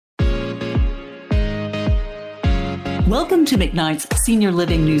Welcome to McKnight's Senior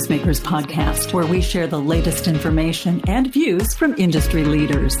Living Newsmakers podcast, where we share the latest information and views from industry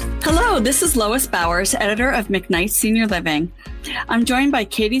leaders. Hello, this is Lois Bowers, editor of McKnight Senior Living. I'm joined by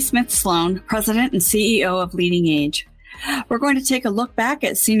Katie Smith-Sloan, president and CEO of Leading Age. We're going to take a look back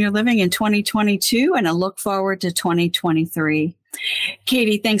at senior living in 2022 and a look forward to 2023.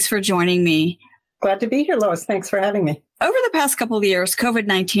 Katie, thanks for joining me. Glad to be here, Lois. Thanks for having me. Over the past couple of years,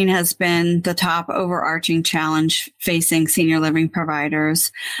 COVID-19 has been the top overarching challenge facing senior living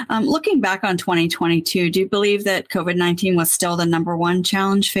providers. Looking back on 2022, do you believe that COVID-19 was still the number one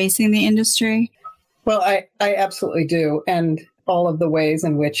challenge facing the industry? Well, I absolutely do. And all of the ways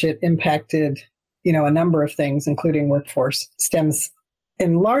in which it impacted, a number of things, including workforce, stems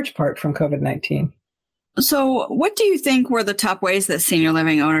in large part from COVID-19. So what do you think were the top ways that senior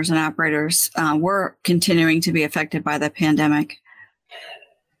living owners and operators were continuing to be affected by the pandemic?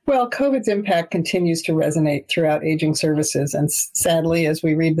 Well, COVID's impact continues to resonate throughout aging services. And sadly, as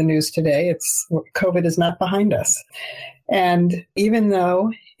we read the news today, COVID is not behind us. And even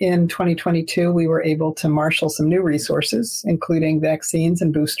though in 2022, we were able to marshal some new resources, including vaccines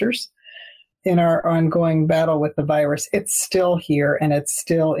and boosters, in our ongoing battle with the virus, it's still here and it's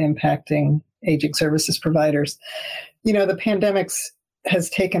still impacting aging services providers. The pandemic has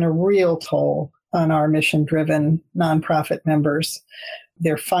taken a real toll on our mission-driven nonprofit members,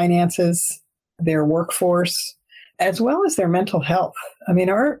 their finances, their workforce, as well as their mental health. I mean,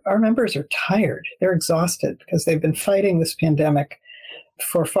 our members are tired. They're exhausted because they've been fighting this pandemic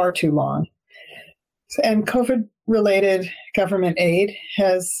for far too long. And COVID-related government aid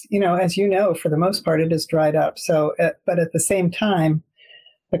has, as you know, for the most part, it has dried up. So, but at the same time,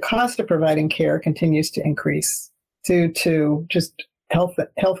 the cost of providing care continues to increase due to just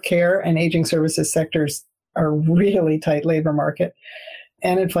healthcare and aging services sectors are really tight labor market,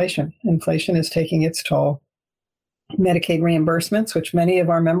 and inflation. Inflation is taking its toll. Medicaid reimbursements, which many of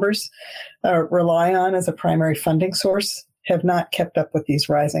our members rely on as a primary funding source, have not kept up with these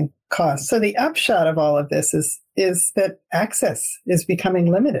rising costs. So the upshot of all of this is that access is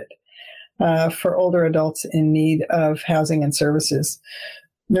becoming limited for older adults in need of housing and services.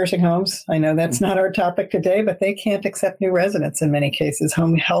 Nursing homes, I know that's not our topic today, but they can't accept new residents in many cases.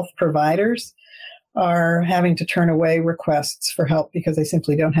 Home health providers are having to turn away requests for help because they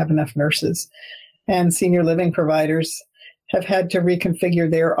simply don't have enough nurses. And senior living providers have had to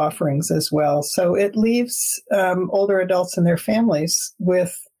reconfigure their offerings as well. So it leaves older adults and their families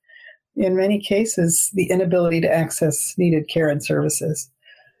with, in many cases, the inability to access needed care and services.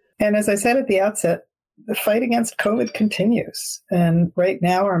 And as I said at the outset, the fight against COVID continues. And right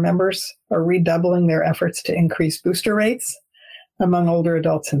now, our members are redoubling their efforts to increase booster rates among older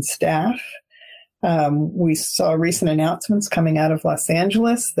adults and staff. We saw recent announcements coming out of Los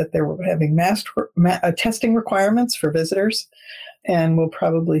Angeles that they were having testing requirements for visitors. And we'll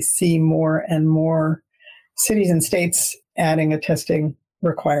probably see more and more cities and states adding a testing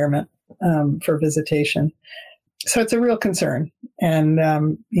requirement for visitation. So it's a real concern. And,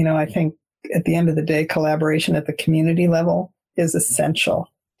 I think at the end of the day, collaboration at the community level is essential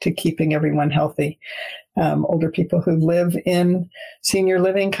to keeping everyone healthy. Older people who live in senior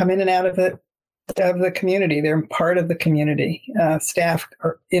living come in and out of the community. They're part of the community. Staff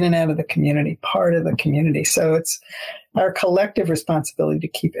are in and out of the community, part of the community. So it's our collective responsibility to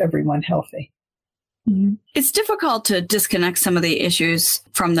keep everyone healthy. Mm-hmm. It's difficult to disconnect some of the issues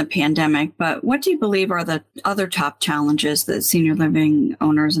from the pandemic, but what do you believe are the other top challenges that senior living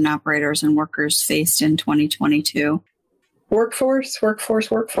owners and operators and workers faced in 2022? Workforce.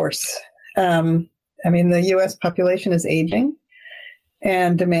 The U.S. population is aging,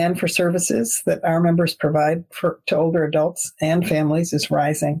 and demand for services that our members provide to older adults and families is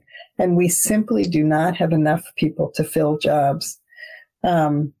rising. And we simply do not have enough people to fill jobs.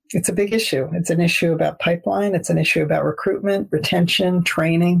 It's a big issue. It's an issue about pipeline. It's an issue about recruitment, retention,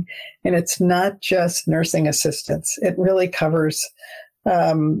 training. And it's not just nursing assistants. It really covers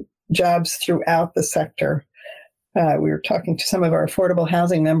jobs throughout the sector. We were talking to some of our affordable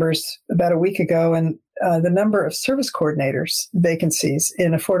housing members about a week ago, and the number of service coordinators vacancies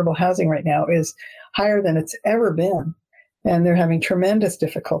in affordable housing right now is higher than it's ever been. And they're having tremendous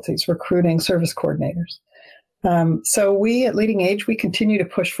difficulties recruiting service coordinators. So we at Leading Age, we continue to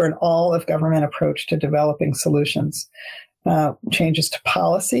push for an all-of-government approach to developing solutions. Changes to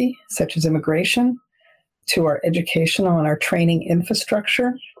policy, such as immigration, to our educational and our training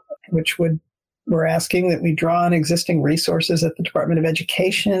infrastructure, we're asking that we draw on existing resources at the Department of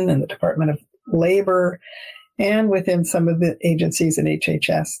Education and the Department of Labor and within some of the agencies in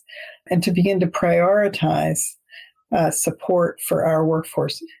HHS, and to begin to prioritize support for our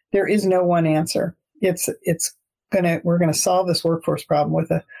workforce. There is no one answer. It's gonna solve this workforce problem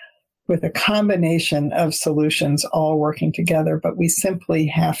with a combination of solutions all working together, but we simply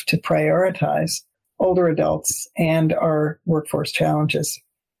have to prioritize older adults and our workforce challenges.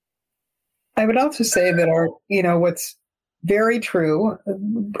 I would also say that what's very true,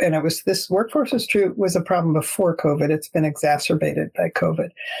 and this workforce was a problem before COVID. It's been exacerbated by COVID.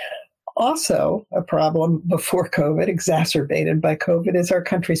 Also, a problem before COVID, exacerbated by COVID, is our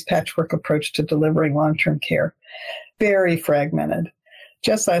country's patchwork approach to delivering long-term care. Very fragmented.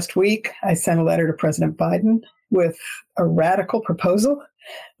 Just last week, I sent a letter to President Biden with a radical proposal,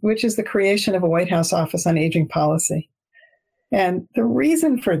 which is the creation of a White House Office on Aging Policy. And the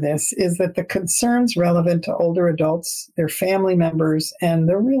reason for this is that the concerns relevant to older adults, their family members, and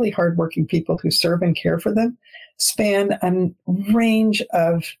the really hardworking people who serve and care for them span a range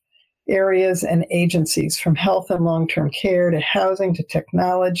of areas and agencies, from health and long-term care to housing to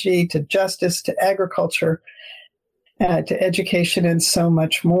technology to justice to agriculture to education and so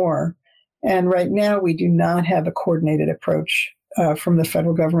much more. And right now we do not have a coordinated approach from the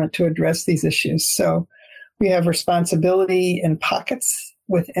federal government to address these issues. So we have responsibility in pockets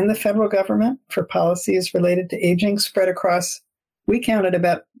within the federal government for policies related to aging spread across, we counted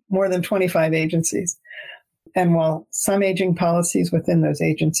about more than 25 agencies. And while some aging policies within those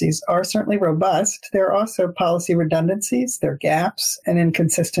agencies are certainly robust, there are also policy redundancies, there are gaps, and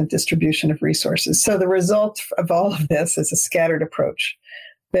inconsistent distribution of resources. So the result of all of this is a scattered approach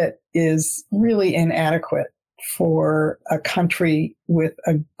that is really inadequate for a country with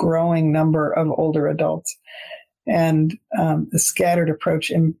a growing number of older adults. And the scattered approach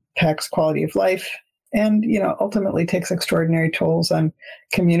impacts quality of life and, ultimately takes extraordinary tolls on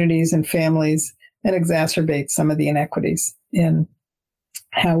communities and families and exacerbates some of the inequities in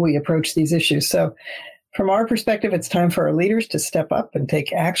how we approach these issues. So from our perspective, it's time for our leaders to step up and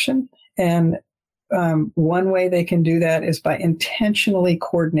take action. And one way they can do that is by intentionally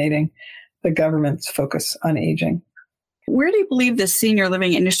coordinating the government's focus on aging. Where do you believe the senior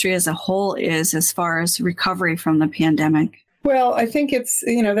living industry as a whole is as far as recovery from the pandemic? Well, I think it's,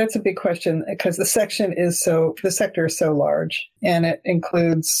 that's a big question because the sector is so large, and it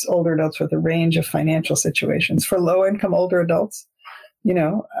includes older adults with a range of financial situations. For low-income older adults,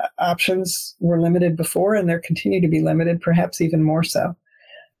 options were limited before, and there continue to be limited, perhaps even more so.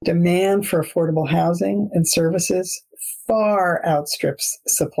 Demand for affordable housing and services far outstrips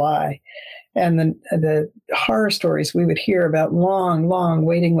supply. And the horror stories we would hear about long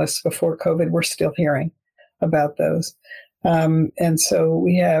waiting lists before COVID, we're still hearing about those. And so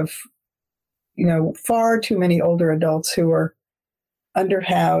we have, far too many older adults who are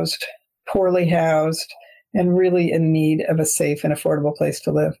underhoused, poorly housed, and really in need of a safe and affordable place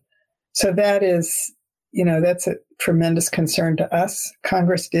to live. So that is, that's a tremendous concern to us.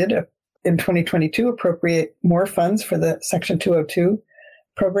 Congress did in 2022 appropriate more funds for the Section 202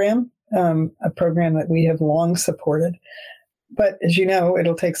 program, a program that we have long supported. But as you know,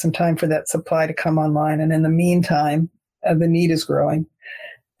 it'll take some time for that supply to come online. And in the meantime, the need is growing.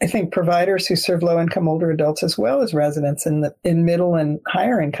 I think providers who serve low-income older adults as well as residents in middle and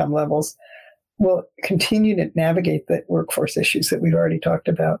higher income levels will continue to navigate the workforce issues that we've already talked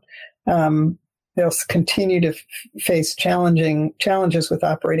about. They'll continue to face challenges with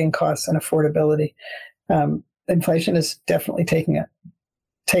operating costs and affordability. Inflation is definitely taking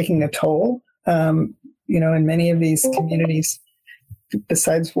a toll. In many of these communities,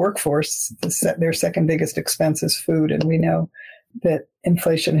 besides workforce, their second biggest expense is food, and we know that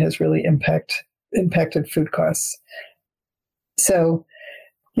inflation has really impacted food costs. So,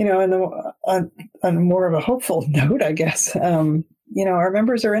 on more of a hopeful note, I guess, our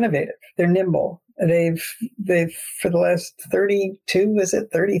members are innovative. They're nimble. They've for the last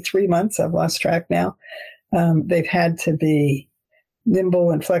 33 months, I've lost track now. They've had to be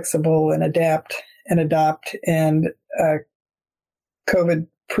nimble and flexible and adapt and adopt, and COVID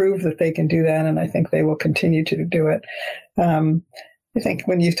proved that they can do that, and I think they will continue to do it. I think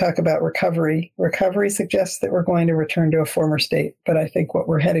when you talk about recovery suggests that we're going to return to a former state, but I think what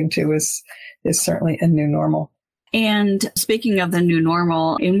we're heading to is certainly a new normal. And speaking of the new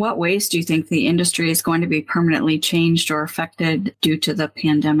normal, in what ways do you think the industry is going to be permanently changed or affected due to the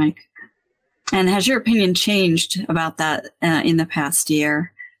pandemic? And has your opinion changed about that in the past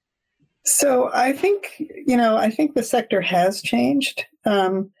year? So I think the sector has changed.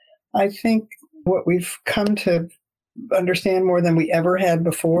 I think what we've come to understand more than we ever had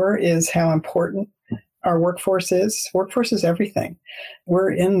before is how important our workforce is. Workforce is everything.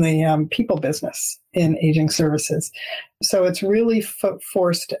 We're in the people business in aging services. So it's really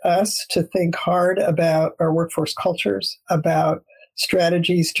forced us to think hard about our workforce cultures, about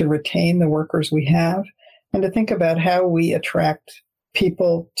strategies to retain the workers we have, and to think about how we attract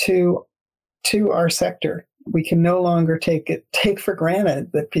people to our sector. We can no longer take for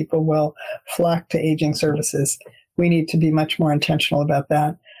granted that people will flock to aging services. We need to be much more intentional about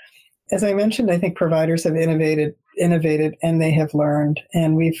that. As I mentioned, I think providers have innovated, and they have learned.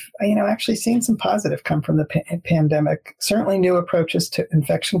 And we've, actually seen some positive come from the pandemic. Certainly new approaches to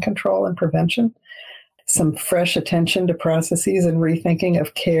infection control and prevention, some fresh attention to processes and rethinking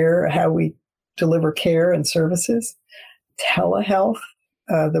of care, how we deliver care and services, telehealth,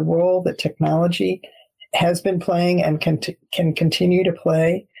 the role that technology has been playing and can continue to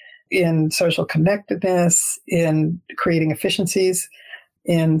play in social connectedness, in creating efficiencies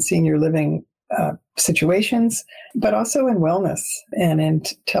in senior living situations, but also in wellness and in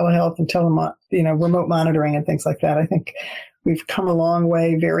telehealth and remote monitoring and things like that. I think we've come a long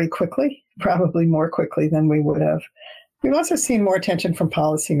way very quickly, probably more quickly than we would have. We've also seen more attention from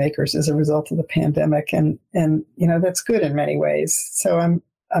policymakers as a result of the pandemic, and that's good in many ways. So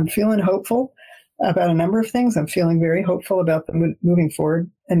I'm feeling hopeful about a number of things. I'm feeling very hopeful about the Moving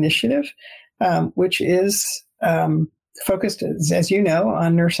Forward initiative, which is focused, as you know,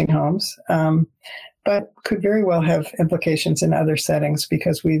 on nursing homes, but could very well have implications in other settings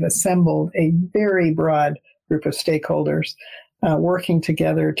because we've assembled a very broad group of stakeholders working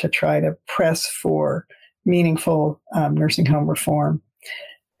together to try to press for meaningful nursing home reform.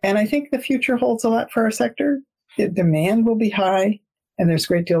 And I think the future holds a lot for our sector. The demand will be high, and there's a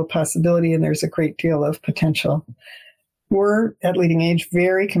great deal of possibility, and there's a great deal of potential. We're at Leading Age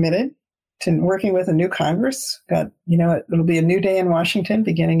very committed to working with a new Congress. It'll be a new day in Washington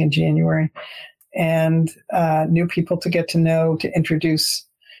beginning in January, and new people to get to know, to introduce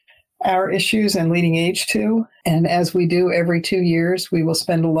our issues and Leading Age to. And as we do every 2 years, we will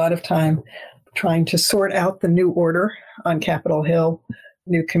spend a lot of time trying to sort out the new order on Capitol Hill,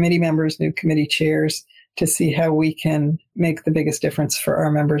 new committee members, new committee chairs, to see how we can make the biggest difference for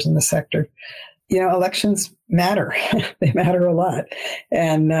our members in the sector. Elections matter. They matter a lot.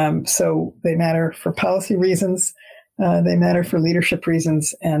 And so they matter for policy reasons. They matter for leadership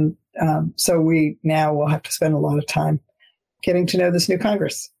reasons. And so we now will have to spend a lot of time getting to know this new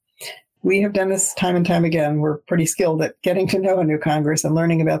Congress. We have done this time and time again. We're pretty skilled at getting to know a new Congress and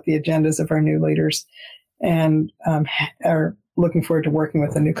learning about the agendas of our new leaders, and are looking forward to working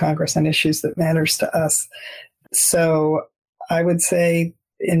with the new Congress on issues that matters to us. So I would say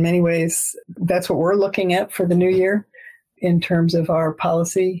in many ways, that's what we're looking at for the new year in terms of our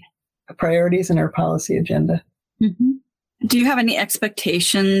policy priorities and our policy agenda. Mm-hmm. Do you have any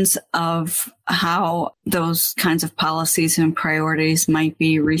expectations of how those kinds of policies and priorities might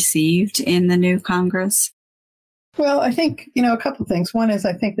be received in the new Congress? Well, I think, a couple of things. One is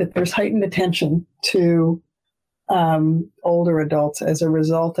I think that there's heightened attention to older adults as a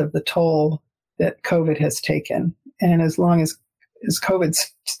result of the toll that COVID has taken. And as long as COVID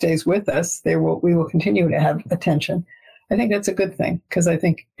stays with us, we will continue to have attention. I think that's a good thing because I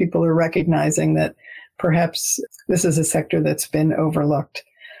think people are recognizing that perhaps this is a sector that's been overlooked.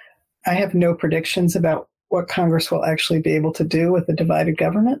 I have no predictions about what Congress will actually be able to do with a divided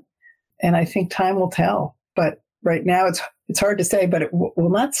government, and I think time will tell. But right now, it's hard to say, but it will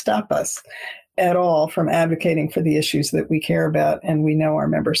not stop us at all from advocating for the issues that we care about and we know our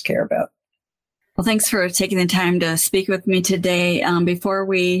members care about. Well, thanks for taking the time to speak with me today. Before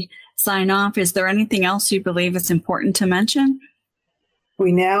we sign off, is there anything else you believe is important to mention?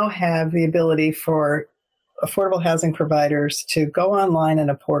 We now have the ability for affordable housing providers to go online in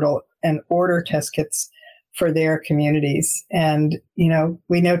a portal and order test kits for their communities. And,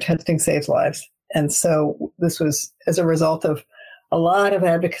 we know testing saves lives. And so this was as a result of a lot of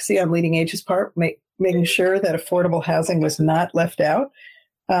advocacy on Leading Age's part, making sure that affordable housing was not left out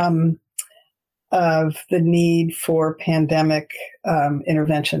of the need for pandemic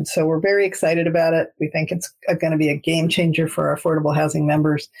intervention. So we're very excited about it. We think it's going to be a game changer for our affordable housing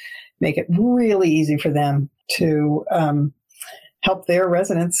members, make it really easy for them to help their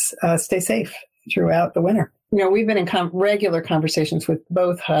residents stay safe throughout the winter. We've been in regular conversations with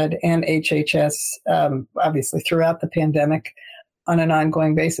both HUD and HHS, obviously throughout the pandemic on an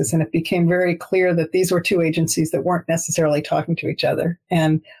ongoing basis. And it became very clear that these were two agencies that weren't necessarily talking to each other.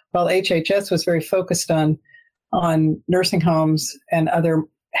 And while HHS was very focused on nursing homes and other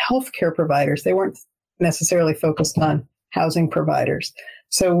healthcare providers, they weren't necessarily focused on housing providers.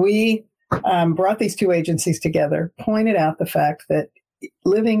 So we brought these two agencies together, pointed out the fact that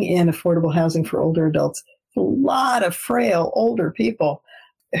living in affordable housing for older adults, a lot of frail older people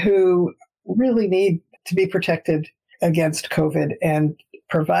who really need to be protected against COVID, and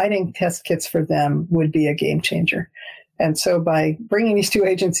providing test kits for them would be a game changer. And so by bringing these two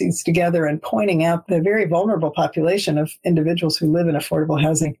agencies together and pointing out the very vulnerable population of individuals who live in affordable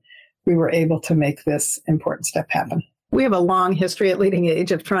housing, we were able to make this important step happen. We have a long history at Leading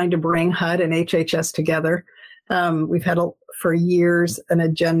Age of trying to bring HUD and HHS together. We've had for years an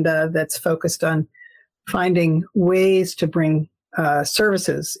agenda that's focused on finding ways to bring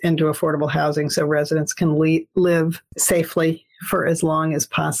services into affordable housing so residents can live safely for as long as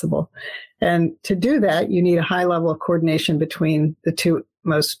possible. And to do that, you need a high level of coordination between the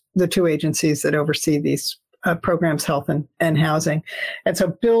two agencies that oversee these programs, health and housing. And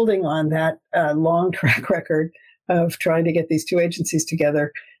so building on that long track record of trying to get these two agencies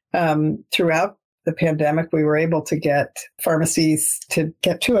together throughout the pandemic, we were able to get pharmacies to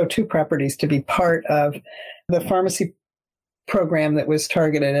get 202 properties to be part of the pharmacy program that was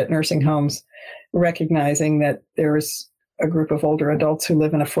targeted at nursing homes, recognizing that there was a group of older adults who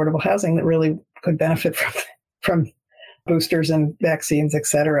live in affordable housing that really could benefit from boosters and vaccines, et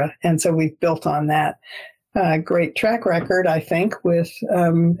cetera. And so we've built on that great track record, I think, with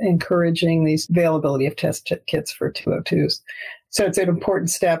encouraging the availability of test kits for 202s. So it's an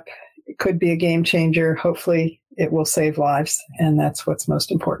important step. It could be a game changer. Hopefully it will save lives. And that's what's most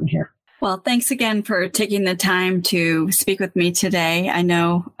important here. Well, thanks again for taking the time to speak with me today. I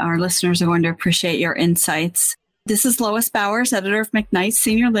know our listeners are going to appreciate your insights. This is Lois Bowers, editor of McKnight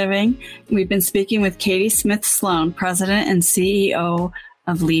Senior Living. We've been speaking with Katie Smith Sloan, president and CEO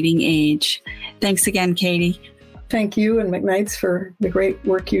of Leading Age. Thanks again, Katie. Thank you and McKnight's for the great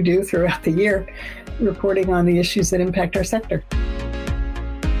work you do throughout the year, reporting on the issues that impact our sector.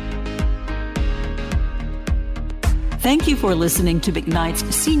 Thank you for listening to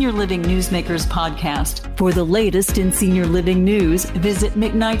McKnight's Senior Living Newsmakers podcast. For the latest in senior living news, visit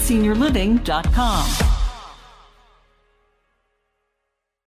McKnightseniorliving.com.